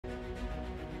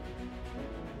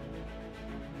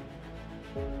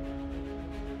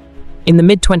In the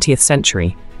mid-20th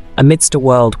century, amidst a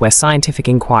world where scientific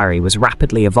inquiry was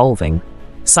rapidly evolving,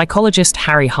 psychologist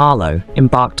Harry Harlow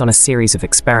embarked on a series of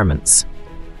experiments.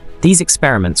 These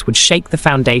experiments would shake the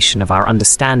foundation of our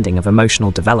understanding of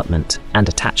emotional development and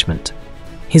attachment.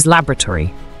 His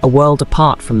laboratory, a world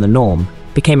apart from the norm,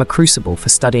 became a crucible for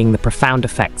studying the profound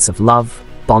effects of love,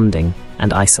 bonding,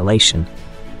 and isolation.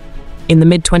 In the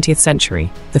mid-20th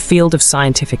century, the field of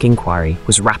scientific inquiry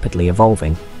was rapidly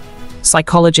evolving.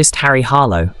 Psychologist Harry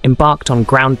Harlow embarked on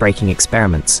groundbreaking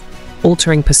experiments,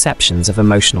 altering perceptions of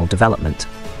emotional development.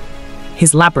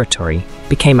 His laboratory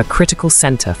became a critical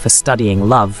center for studying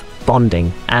love,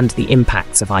 bonding, and the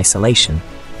impacts of isolation.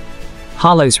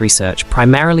 Harlow's research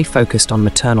primarily focused on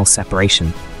maternal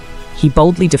separation. He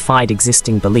boldly defied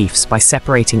existing beliefs by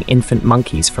separating infant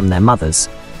monkeys from their mothers.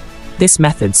 This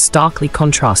method starkly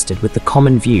contrasted with the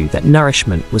common view that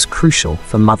nourishment was crucial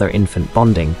for mother-infant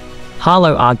bonding.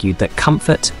 Harlow argued that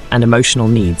comfort and emotional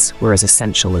needs were as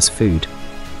essential as food.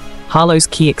 Harlow's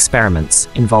key experiments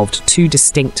involved two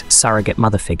distinct surrogate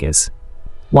mother figures.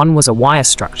 One was a wire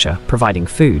structure providing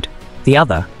food, the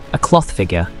other, a cloth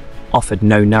figure, offered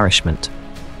no nourishment.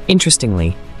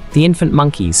 Interestingly, the infant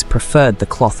monkeys preferred the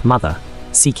cloth mother,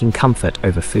 seeking comfort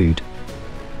over food.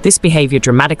 This behavior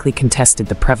dramatically contested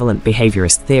the prevalent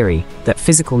behaviorist theory that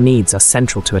physical needs are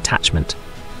central to attachment.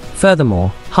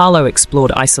 Furthermore, Harlow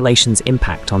explored isolation's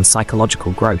impact on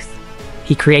psychological growth.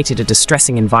 He created a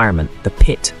distressing environment, the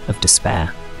pit of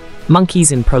despair.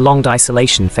 Monkeys in prolonged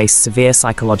isolation faced severe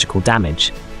psychological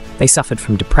damage. They suffered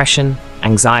from depression,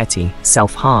 anxiety,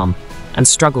 self-harm, and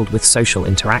struggled with social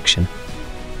interaction.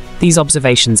 These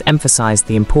observations emphasized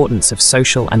the importance of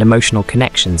social and emotional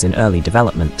connections in early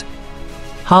development.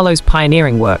 Harlow's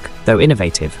pioneering work, though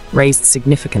innovative, raised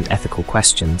significant ethical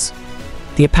questions.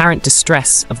 The apparent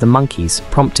distress of the monkeys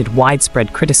prompted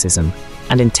widespread criticism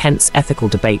and intense ethical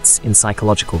debates in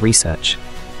psychological research.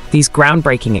 These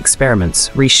groundbreaking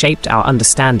experiments reshaped our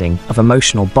understanding of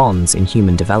emotional bonds in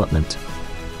human development.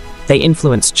 They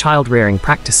influenced child-rearing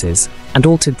practices and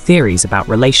altered theories about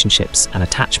relationships and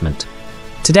attachment.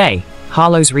 Today,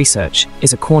 Harlow's research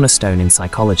is a cornerstone in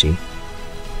psychology.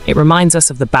 It reminds us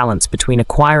of the balance between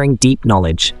acquiring deep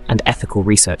knowledge and ethical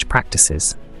research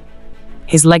practices.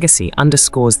 His legacy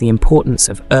underscores the importance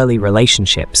of early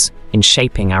relationships in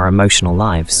shaping our emotional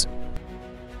lives.